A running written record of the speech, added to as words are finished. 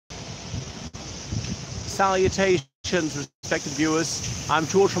Salutations, respected viewers. I'm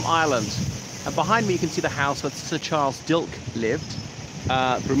George from Ireland, and behind me you can see the house where Sir Charles Dilke lived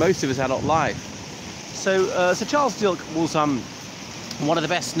through most of his adult life. So Sir Charles Dilke was one of the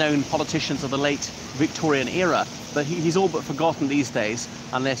best known politicians of the late Victorian era, but he's all but forgotten these days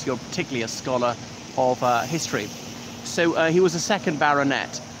unless you're particularly a scholar of history. So he was a second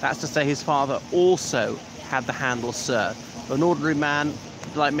baronet. That's to say his father also had the handle Sir. An ordinary man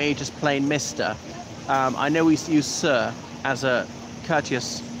like me, just plain Mister. I know we use Sir as a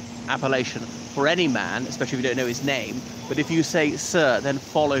courteous appellation for any man, especially if you don't know his name, but if you say Sir then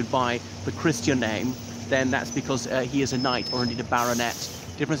followed by the Christian name, then that's because he is a knight or indeed a baronet.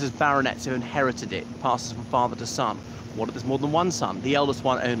 The difference is baronets who inherited it, passes from father to son. What if there's more than one son? The eldest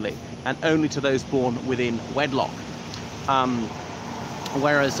one only, and only to those born within wedlock.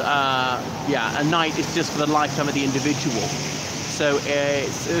 Whereas, a knight is just for the lifetime of the individual. So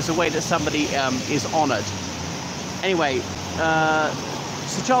it's a way that somebody is honoured. Anyway,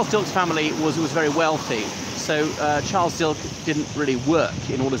 Sir Charles Dilke's family was very wealthy. So Charles Dilke didn't really work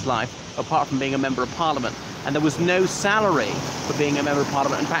in all his life, apart from being a member of Parliament. And there was no salary for being a member of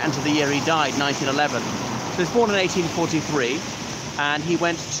Parliament, in fact, until the year he died, 1911. So he was born in 1843, and he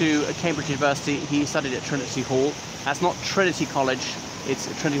went to Cambridge University. He studied at Trinity Hall. That's not Trinity College.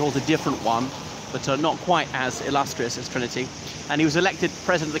 Trinity Hall's a different one, but not quite as illustrious as Trinity. And he was elected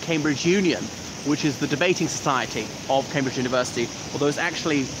president of the Cambridge Union, which is the debating society of Cambridge University, although it's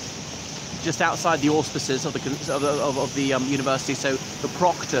actually just outside the auspices of the university. So the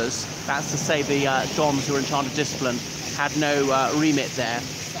proctors, that's to say the dons who are in charge of discipline, had no remit there.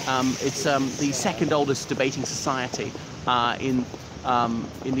 It's the second oldest debating society in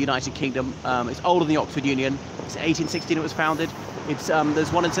the United Kingdom. It's older than the Oxford Union. It's 1816 it was founded.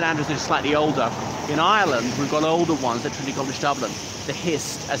 There's one in St Andrews which is slightly older. In Ireland, we've got older ones at Trinity College Dublin. The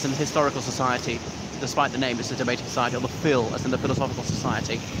HIST, as in the Historical Society, despite the name, it's the Debating Society, or the PHIL, as in the Philosophical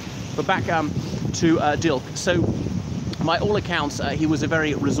Society. But back to Dilke. So, by all accounts, he was a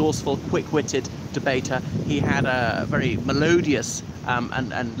very resourceful, quick-witted debater. He had a very melodious and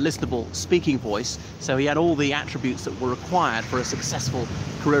listenable speaking voice, so he had all the attributes that were required for a successful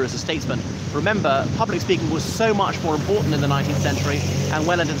career as a statesman. Remember, public speaking was so much more important in the 19th century and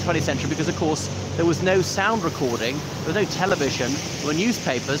well into the 20th century because, of course, there was no sound recording, there was no television, there were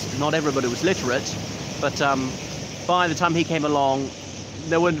newspapers. Not everybody was literate, but by the time he came along,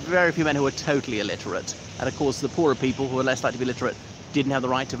 there were very few men who were totally illiterate. And of course, the poorer people who were less likely to be literate didn't have the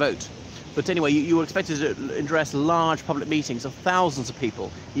right to vote. But anyway, you were expected to address large public meetings of thousands of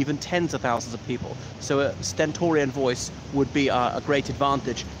people, even tens of thousands of people. So a stentorian voice would be a great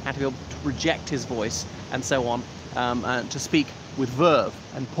advantage. Had to be able to project his voice and so on, and to speak with verve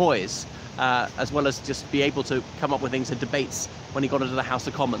and poise, as well as just be able to come up with things in debates when he got into the House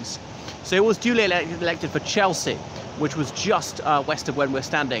of Commons. So he was duly elected for Chelsea, which was just west of where we're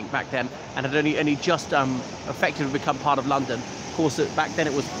standing back then, and had only just effectively become part of London. Of course, back then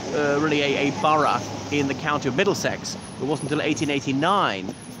it was really a borough in the county of Middlesex. It wasn't until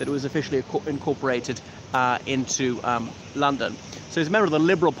 1889 that it was officially incorporated into London. So he's a member of the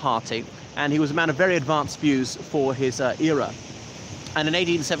Liberal Party, and he was a man of very advanced views for his era. And in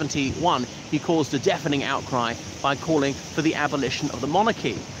 1871, he caused a deafening outcry by calling for the abolition of the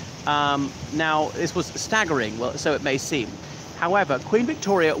monarchy. Now, this was staggering, well, so it may seem. However, Queen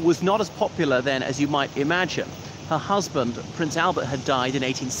Victoria was not as popular then as you might imagine. Her husband, Prince Albert, had died in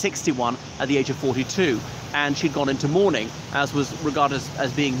 1861 at the age of 42, and she'd gone into mourning, as was regarded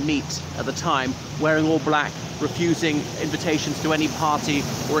as being neat at the time, wearing all black, refusing invitations to any party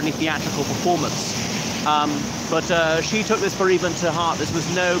or any theatrical performance. But she took this bereavement to heart. This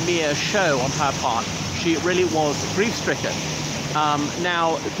was no mere show on her part. She really was grief-stricken.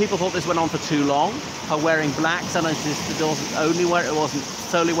 Now, people thought this went on for too long. Her wearing black, sometimes it wasn't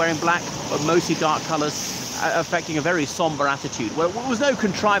solely wearing black, but mostly dark colours, affecting a very somber attitude. Well, there was no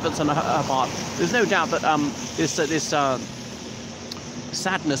contrivance on her part. There's no doubt that this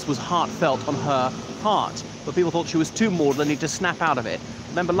sadness was heartfelt on her part, but people thought she was too maudlin, needed to snap out of it.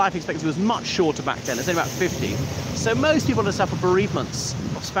 Remember, life expectancy was much shorter back then. It's only about 50. So most people had suffered bereavements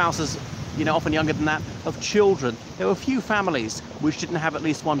of spouses, you know, often younger than that, of children. There were few families which didn't have at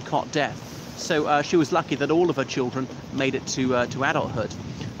least one cot death. So she was lucky that all of her children made it to adulthood.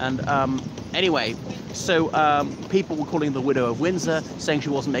 And anyway, so people were calling the Widow of Windsor, saying she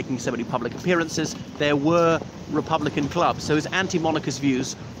wasn't making so many public appearances. There were Republican clubs, so his anti-monarchist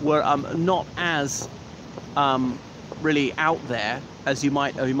views were not as really out there as you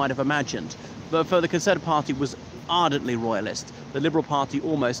might have imagined. But for the Conservative Party was ardently royalist. The Liberal Party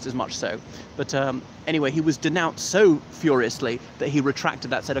almost as much so. But anyway, he was denounced so furiously that he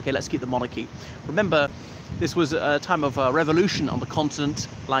retracted that, said, okay, let's keep the monarchy. Remember, this was a time of revolution on the continent,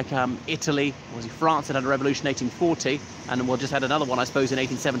 like Italy, France had had a revolution in 1840, and we just had another one, I suppose, in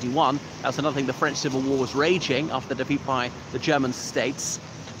 1871. That's another thing, the French Civil War was raging after the defeat by the German states.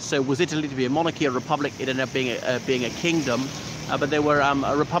 So was Italy to be a monarchy, a republic? It ended up being a kingdom. But there were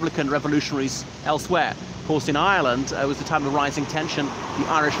Republican revolutionaries elsewhere. Of course, in Ireland, it was the time of rising tension. The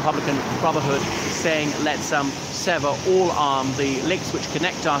Irish Republican Brotherhood saying, let's sever all the links which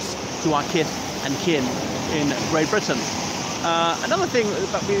connect us to our kith and kin in Great Britain. Another thing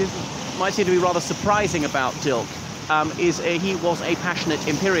that might seem to be rather surprising about Dilke is he was a passionate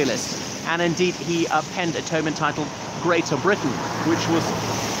imperialist. And indeed, he penned a tome entitled Greater Britain, which was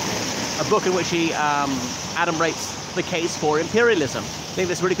a book in which he adumbrates the case for imperialism. I think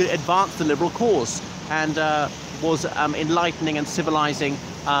this really could advance the liberal cause, and was enlightening and civilizing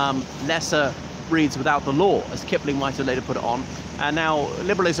lesser breeds without the law, as Kipling might have later put it on. And now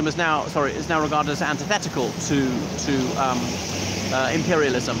liberalism is now regarded as antithetical to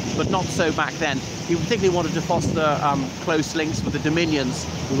imperialism, but not so back then. He particularly wanted to foster close links with the Dominions,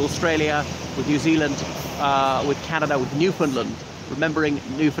 with Australia, with New Zealand, with Canada, with Newfoundland. Remembering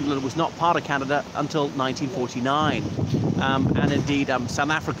Newfoundland was not part of Canada until 1949, and indeed South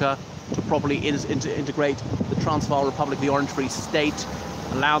Africa, to properly integrate the Transvaal Republic, the Orange Free State,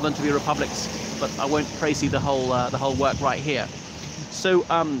 allow them to be republics. But I won't précis the whole work right here. So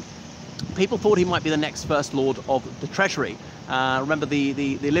people thought he might be the next First Lord of the Treasury. Remember,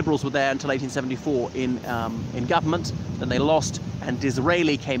 the Liberals were there until 1874 in government. Then they lost, and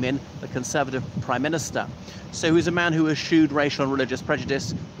Disraeli came in, the Conservative Prime Minister. So he was a man who eschewed racial and religious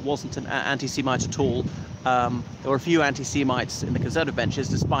prejudice, wasn't an anti-Semite at all. There were a few anti-Semites in the Conservative benches,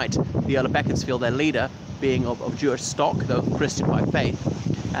 despite the Earl of Beaconsfield, their leader, being of Jewish stock, though Christian by faith.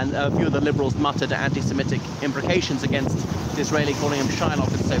 And a few of the Liberals muttered anti-Semitic imprecations against Disraeli, calling him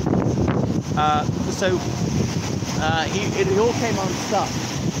Shylock and so forth. It all came unstuck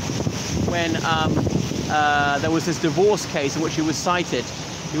when there was this divorce case in which he was cited.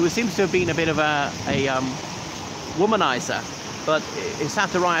 He seems to have been a bit of a womanizer, but his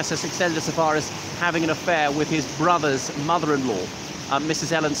satiriousness extended so far as having an affair with his brother's mother-in-law,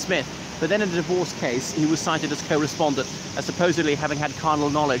 Mrs. Ellen Smith. But then in a divorce case, he was cited as co-respondent, as supposedly having had carnal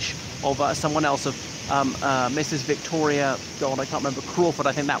knowledge of someone else, of Mrs. Victoria, God, I can't remember, Crawford,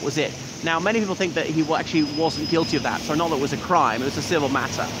 I think that was it. Now, many people think that he actually wasn't guilty of that, so not that it was a crime, it was a civil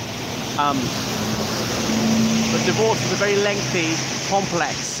matter. But divorce is a very lengthy,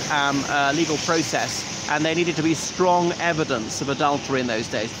 complex legal process, and there needed to be strong evidence of adultery in those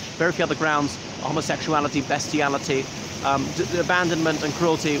days. Very few other grounds, homosexuality, bestiality, abandonment and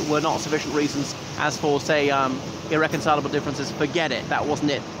cruelty were not sufficient reasons. As for, say, irreconcilable differences, forget it, that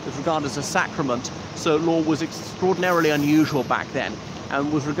wasn't it. It was regarded as a sacrament, so law was extraordinarily unusual back then,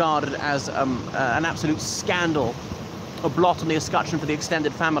 and was regarded as an absolute scandal, a blot on the escutcheon for the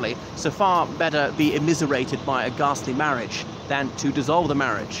extended family. So far better be immiserated by a ghastly marriage than to dissolve the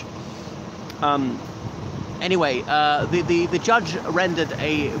marriage. Anyway, the judge rendered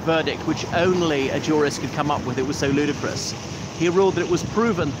a verdict which only a jurist could come up with. It was so ludicrous. He ruled that it was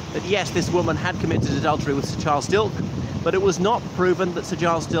proven that, yes, this woman had committed adultery with Sir Charles Dilke, but it was not proven that Sir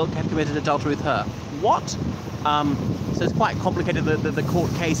Charles Dilke had committed adultery with her. What? So it's quite complicated, the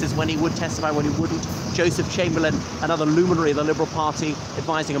court cases, when he would testify, when he wouldn't. Joseph Chamberlain, another luminary of the Liberal Party,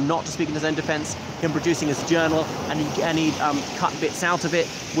 advising him not to speak in his own defence, him producing his journal, and he cut bits out of it.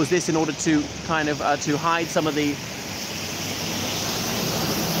 Was this in order to kind of to hide some of the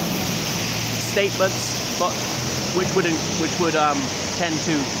statements, but which would tend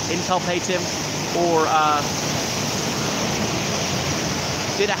to inculpate him, or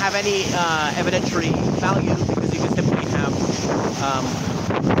did it have any evidentiary value, because you could simply have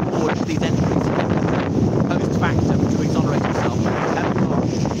forged these entries post factum to exonerate himself?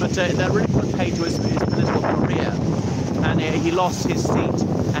 But that really put paid to his political career, and he lost his seat.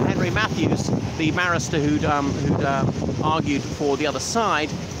 And Henry Matthews, the barrister who'd argued for the other side,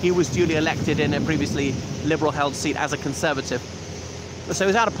 he was duly elected in a previously Liberal-held seat as a Conservative. So he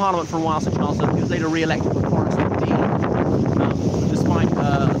was out of Parliament for a while, Sir Charles Dilke. He was later re-elected for Forest of Dean, despite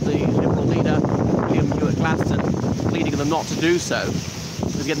the Liberal leader, William Ewart Gladstone, pleading with them not to do so,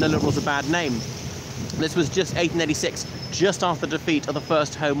 because getting the Liberals a bad name. This was just 1886, just after the defeat of the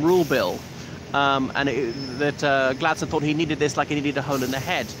first Home Rule Bill, Gladstone thought he needed this like he needed a hole in the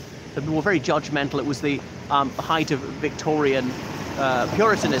head. The people were very judgmental. It was the height of Victorian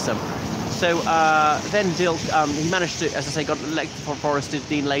Puritanism. So then Dilke, he managed to, as I say, got elected for Forest of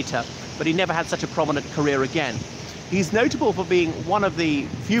Dean later, but he never had such a prominent career again. He's notable for being one of the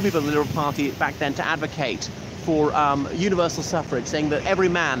few people in the Liberal Party back then to advocate for universal suffrage, saying that every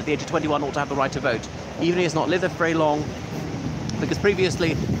man at the age of 21 ought to have the right to vote, even if he has not lived there for very long, because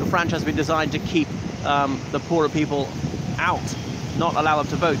previously the franchise has been designed to keep the poorer people out, not allow them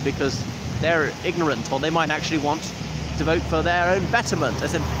to vote because they're ignorant, or they might actually want to vote for their own betterment,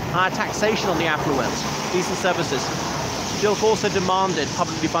 as in higher taxation on the affluent, decent services. Dilke also demanded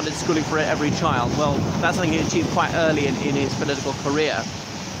publicly funded schooling for every child. Well, that's something he achieved quite early in his political career.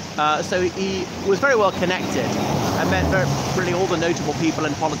 So he was very well connected and met really all the notable people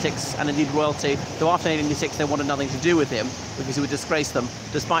in politics and indeed royalty, though after 1886 they wanted nothing to do with him because he would disgrace them,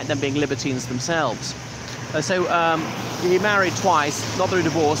 despite them being libertines themselves. So he married twice, not through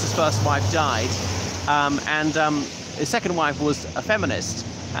divorce. His first wife died, and his second wife was a feminist,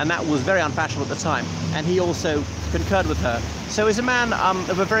 and that was very unfashionable at the time, and he also concurred with her. So he's a man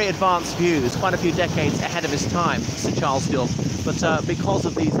of a very advanced views, quite a few decades ahead of his time, Sir Charles Dilke, but because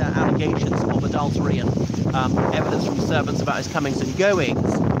of these allegations of adultery and evidence from servants about his comings and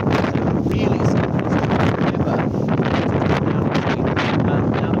goings, really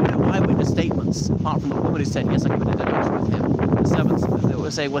eyewitness statements, apart from the woman who said, yes, I committed adultery with him. The servants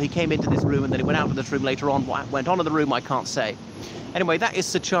will say, well, he came into this room and then he went out of this room later on. What went on in the room, I can't say. Anyway, that is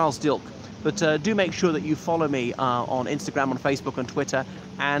Sir Charles Dilke. But do make sure that you follow me on Instagram, on Facebook, and Twitter,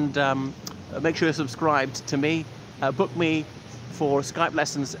 and make sure you're subscribed to me. Book me for Skype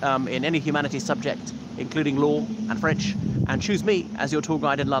lessons in any humanities subject, including law and French, and choose me as your tour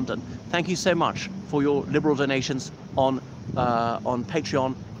guide in London. Thank you so much for your liberal donations on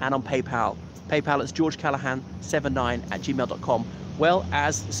Patreon and on PayPal. PayPal is georgecallahan79@gmail.com. Well,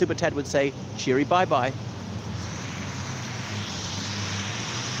 as Super Ted would say, cheery bye-bye.